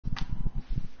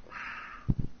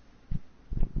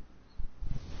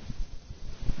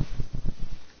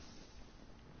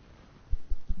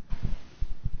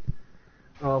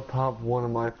I'll pop one of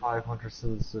my 500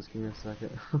 synthesis. Give me a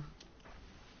second.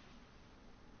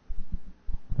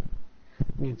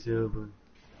 Me too, but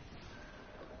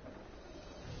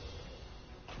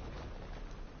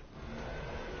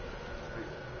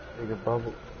take a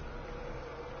bubble.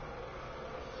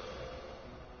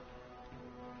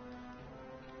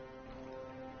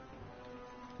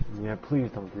 Yeah, please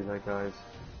don't do that, guys.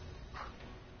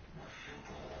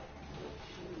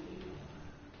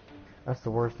 That's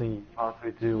the worst thing you can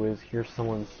possibly do is hear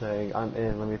someone saying, I'm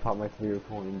in, let me pop my 3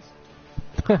 coins.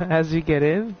 As you get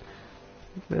in?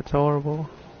 That's horrible.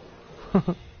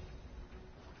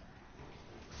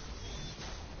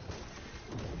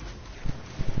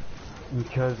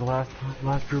 Because last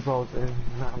group I was in,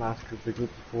 not last group, the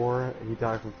group before, he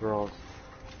died from throws.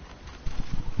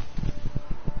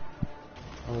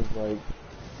 I was like,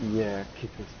 yeah,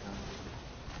 kick this guy.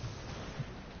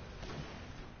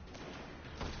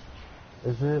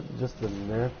 Is it just the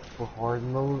myth for hard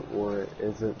mode, or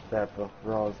is it that the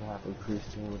throws have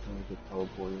increased damage when they get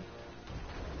teleported?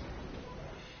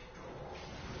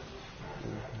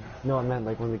 No, I meant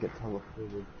like when they get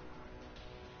teleported.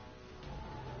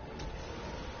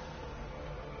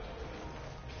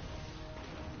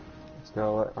 Let's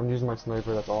go. I'm using my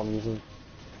sniper, that's all I'm using.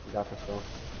 You got this though.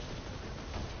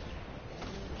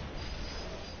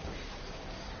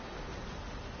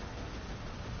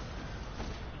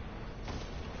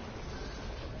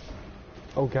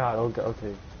 Oh god,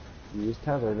 okay. You used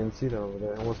tether, I didn't see that over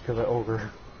there. Almost killed that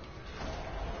ogre.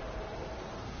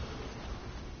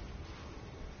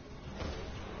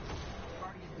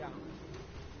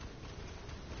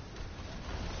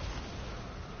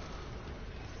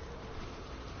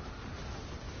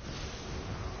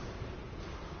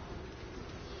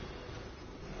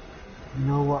 You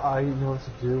know what I notice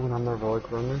to do when I'm the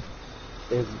heroic runner?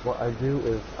 Is what I do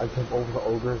is I jump over the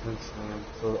ogres and slam,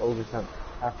 so the ogres have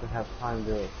to have time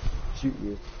to shoot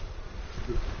you.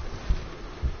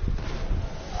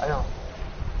 I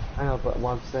know, but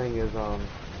what I'm saying is,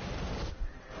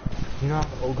 you know how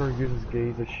the ogre uses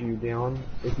gaze to shoot you down?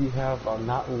 If you have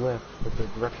not lift, but the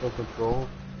directional control,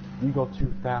 you go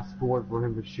too fast forward for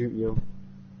him to shoot you.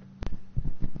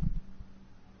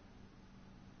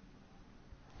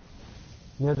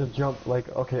 You have to jump, like,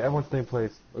 okay, everyone stay in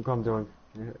place. Look what I'm doing.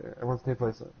 Everyone stay in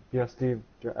place. Yeah, Steve,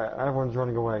 everyone's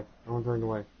running away. Everyone's running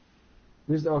away.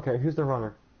 Who's the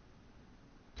runner?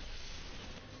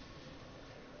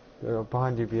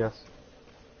 Behind you, BS.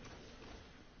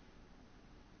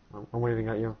 I'm waving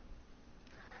at you.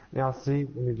 Now see,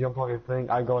 when you jump on your thing,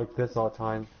 I go like this all the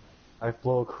time. I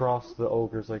flow across the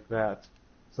ogres like that.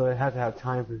 So they have to have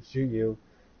time to shoot you.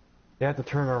 They have to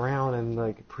turn around and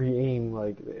like pre-aim,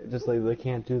 like just like they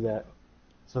can't do that.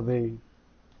 So they,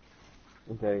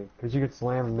 okay, because you could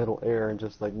slam in middle air and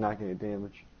just like not get any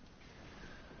damage.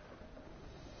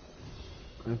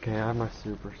 Okay, I have my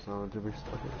super, so did we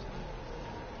start this?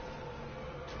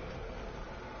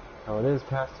 Oh, it is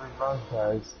past 3 rounds,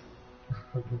 guys.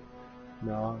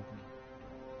 No.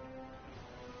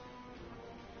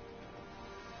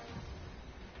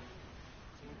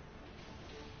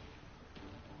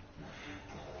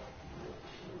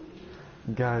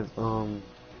 Guys, when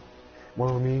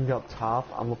we're meeting up top,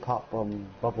 I'm gonna pop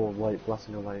bubble of light,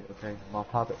 blessing of light, okay? I'll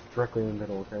pop it directly in the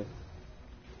middle, okay?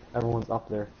 Everyone's up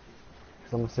there.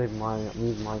 Cause I'm gonna save mine. I'm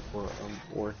using mine for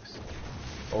orcs.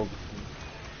 Oh,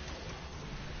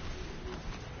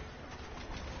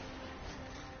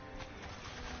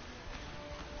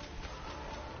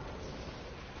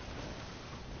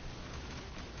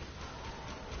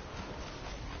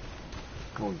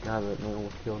 oh god, that man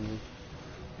almost killed me.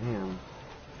 Damn.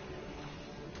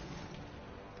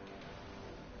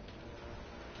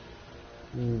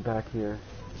 Back here.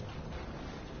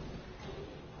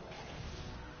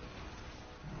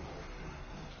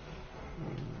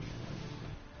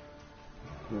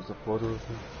 There's a floater with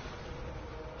me.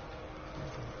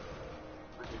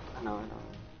 I know.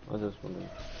 I was just wondering.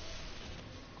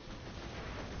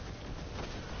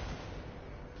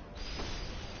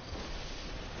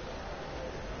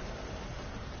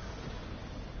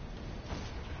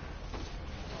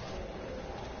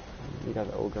 You got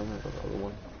the ogre, I'm gonna go the other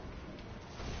one.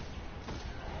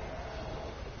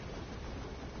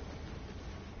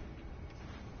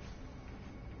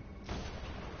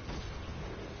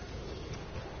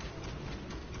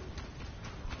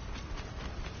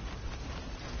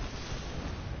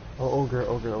 Oh, ogre.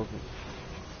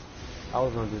 I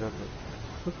was gonna do that,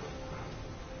 but...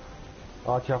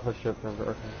 Watch out for the ship, never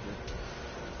earth.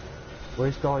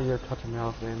 Waste all your touch and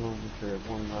mouse ammo and you have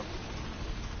one left.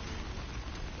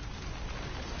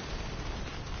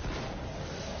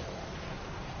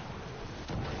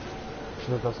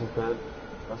 Vessel's dead.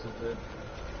 Vessel's dead.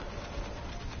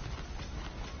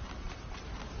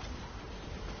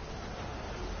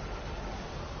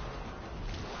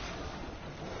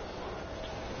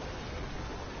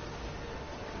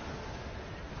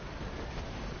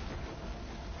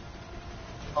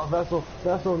 Oh,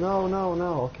 Vessel, no, no,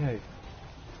 no, okay.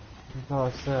 I thought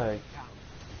I'd say.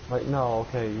 Like, no,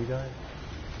 okay, you died?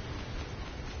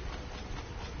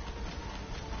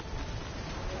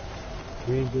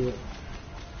 We didn't do it.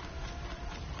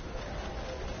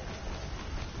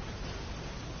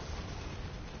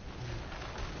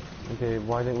 Okay,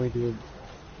 why didn't we do it?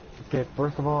 Okay,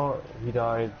 first of all, he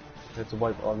died. It's a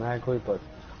wipe automatically, but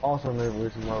also another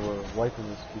reason why we're wiping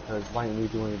this because why didn't we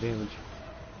do any damage?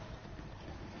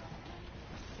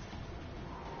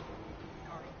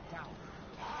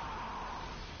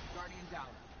 Guardian down.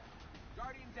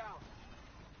 Guardian down.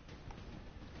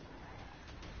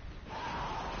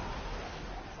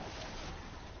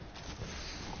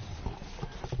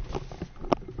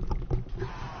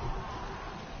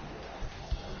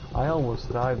 I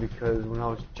almost died because when I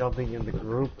was jumping in the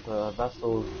group, the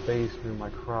vessel phased through my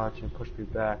crotch and pushed me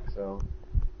back, so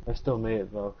I still made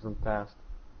it though, because I'm fast.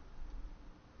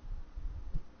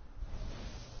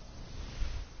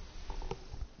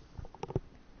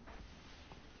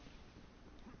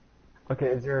 Okay,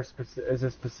 is there a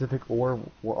specific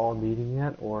orb we're all meeting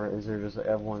at, or is there just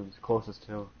everyone's closest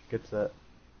to gets that?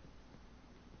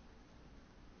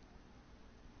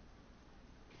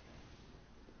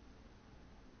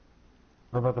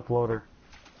 What about the floater?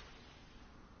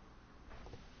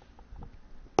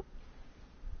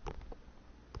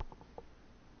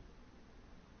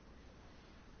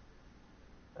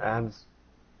 Ads,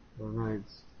 or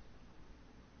knights?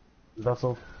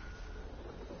 Vessel?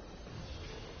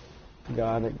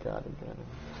 Got it, got it, got it.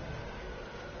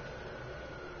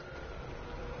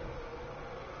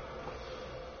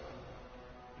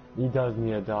 He does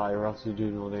need to die, or else you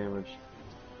do no damage.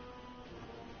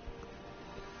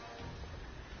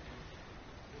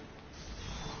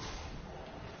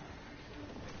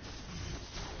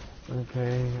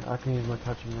 Okay, I can use my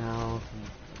touching now.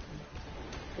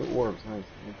 It works, nice.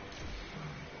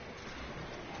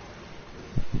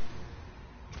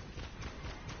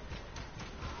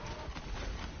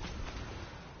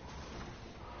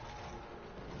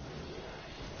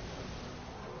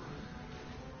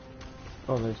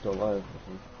 Oh, they're still alive.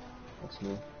 Okay. That's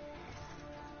new.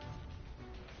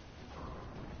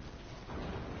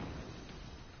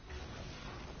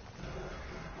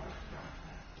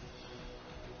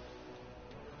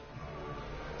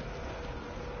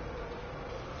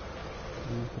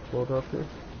 The floater up here?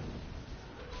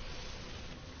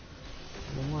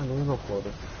 Never mind, there's no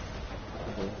floater.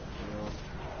 Okay,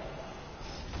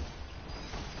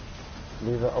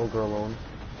 leave that ogre alone.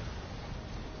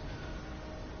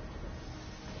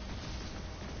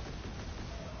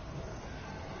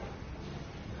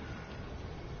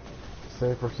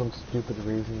 Say for some stupid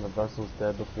reason the vessel's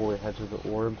dead before we head to the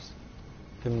orbs.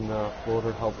 Can the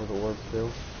floater help with the orbs too?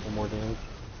 For more damage?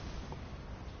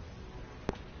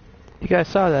 You guys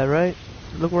saw that, right?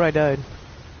 Look where I died.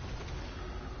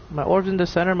 My orb's in the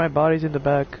center, my body's in the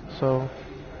back, so...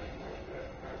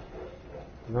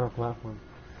 Not a platform.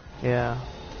 yeah.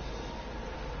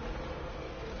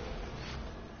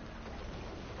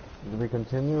 Do we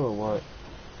continue or what?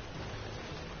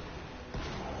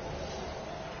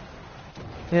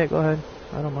 Yeah, go ahead.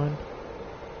 I don't mind.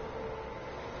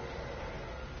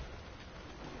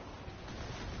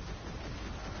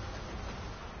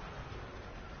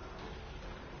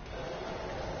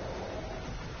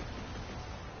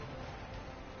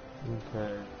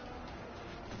 Okay.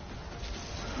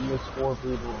 It's 4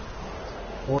 people.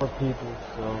 4 people,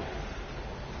 so...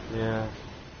 yeah.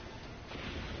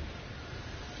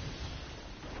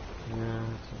 Yeah,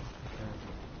 it's okay.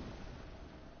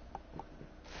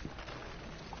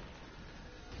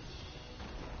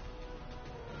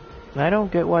 I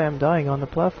don't get why I'm dying on the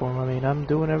platform. I mean, I'm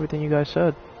doing everything you guys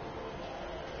said.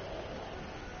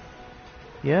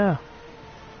 Yeah.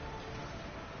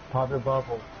 Pop your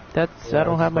bubble. That's... Yeah, I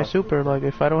don't I have my just got super. Like,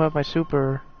 if I don't have my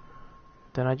super,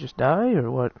 then I just die,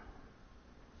 or what?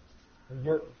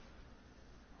 Get...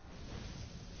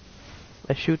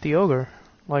 I shoot the ogre.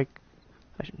 Like...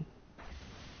 I should...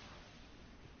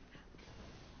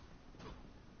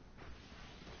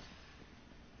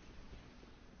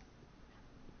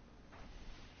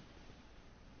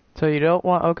 So you don't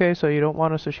want... okay, so you don't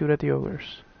want us to shoot at the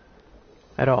ogres.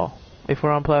 At all. If we're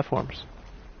on platforms.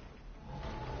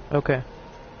 Okay.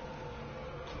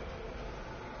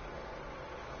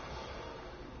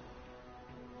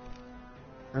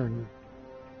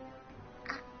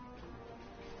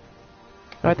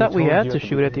 I Like we thought we told had you to at the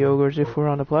shoot at the beginning. ogres if we're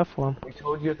on the platform. We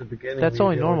told you at the beginning. That's we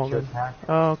only didn't normal want you then. to attack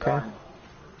Oh, okay. time.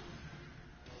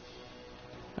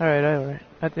 Alright, alright.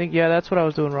 I think, yeah, that's what I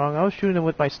was doing wrong. I was shooting them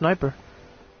with my sniper.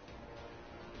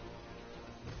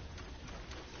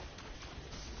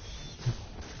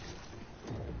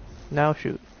 Now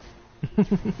shoot.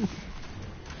 Okay.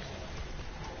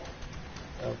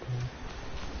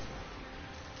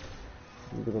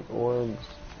 Look at those orbs.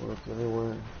 Orbs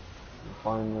everywhere.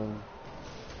 Find them.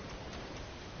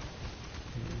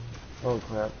 Oh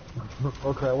crap.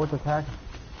 Oh crap, what's attacking?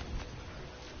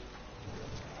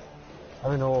 I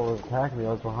didn't know what was attacking me.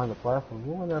 I was behind the platform.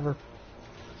 Well, whatever.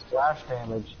 Splash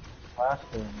damage. Splash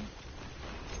damage.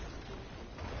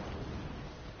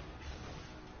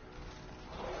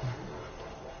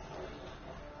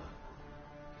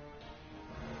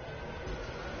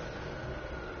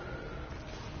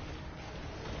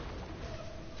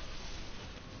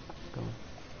 Go.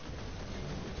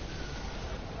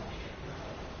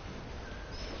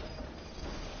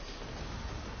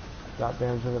 Got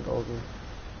damage in it, ogre.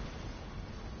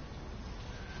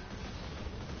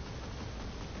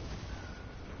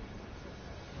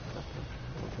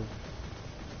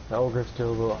 The ogre's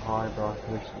still a little high, but I'll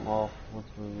finish them off once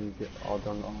we get all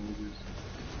done on ogres.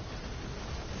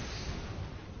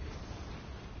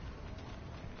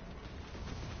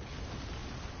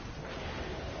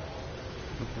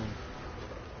 Okay.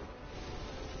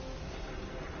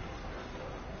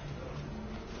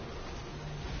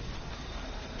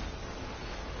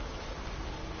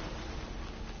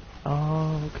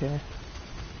 Oh, okay.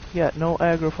 Yeah, no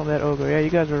aggro from that ogre. Yeah, you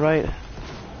guys are right.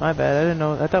 My bad, I didn't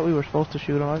know. I thought we were supposed to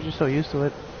shoot him. I was just so used to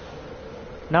it.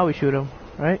 Now we shoot him,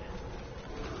 right?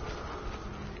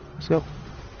 Let's go.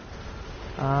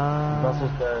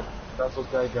 Vessel's dead. Vessel's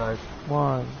dead, guys.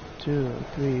 1, 2,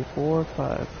 3, 4,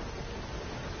 5.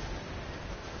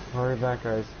 Hurry back,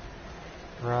 guys.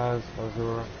 Raz,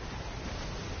 Azura.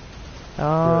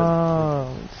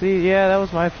 Oh, see, yeah, that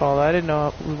was my fault. I didn't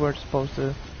know we weren't supposed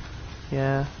to.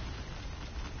 Yeah.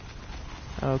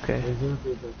 Okay.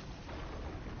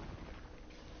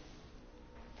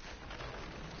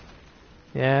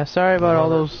 Yeah, sorry about all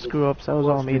those screw-ups. That was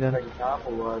all me then.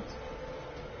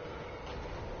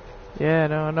 Yeah,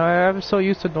 no, I'm so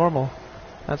used to normal.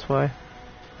 That's why.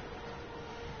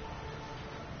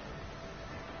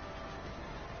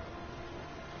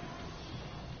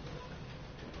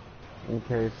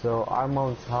 Okay, so I'm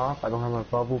on top. I don't have my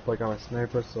bubble, but I got my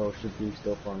sniper, so it should be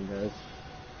still fun, guys.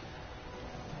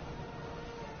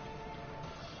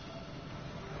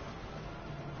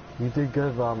 You did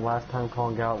good last time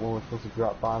calling out when we're supposed to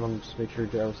drop bottom. Just make sure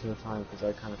you do every single time, because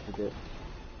I kind of forget.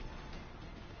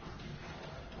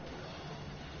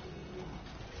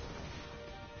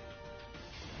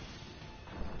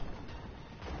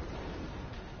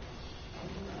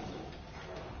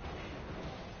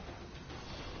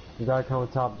 You gotta come on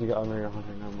top. You got under your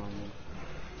hunter. Never mind.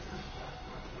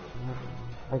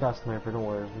 I got sniper. Don't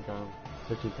worry. We got him.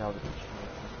 15,000.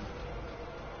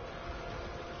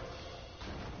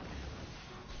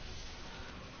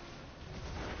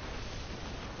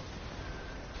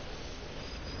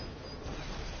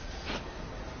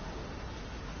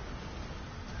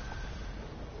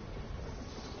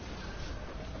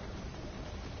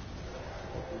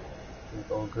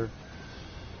 Ogre.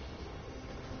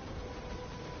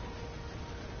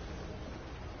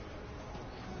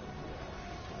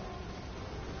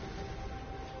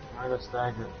 Trying to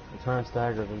stagger. I'm trying to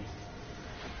stagger them.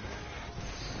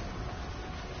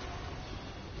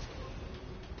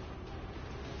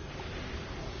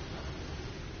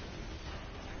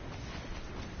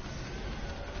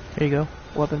 Here you go.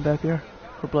 Weapon back here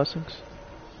for blessings.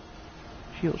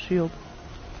 Shield, shield.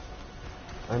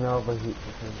 I know, but he. Okay.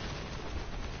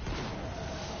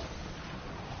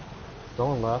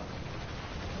 Someone left.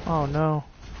 Oh no.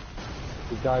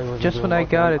 The guy who was Just when I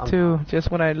got it too.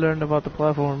 Just when I learned about the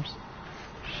platforms.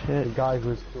 The Shit. guy who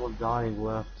was still dying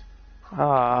left.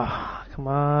 Ah, come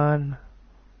on.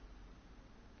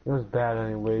 It was bad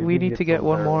anyway. We need to get some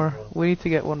one better more. ones. We need to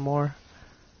get one more.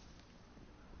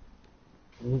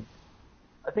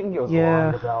 I think he was Yeah.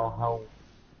 lying about how.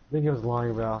 I think he was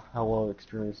lying about how well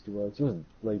experienced he was. He was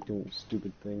like doing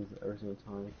stupid things every single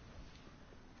time.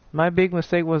 My big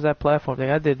mistake was that platform thing.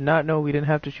 I did not know we didn't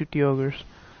have to shoot the ogres.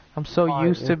 I'm so Fine,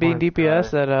 used to you're being fine,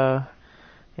 DPS guy. that,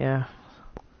 yeah.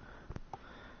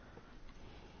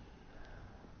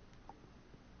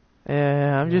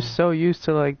 Yeah, I'm just so used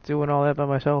to like doing all that by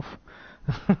myself.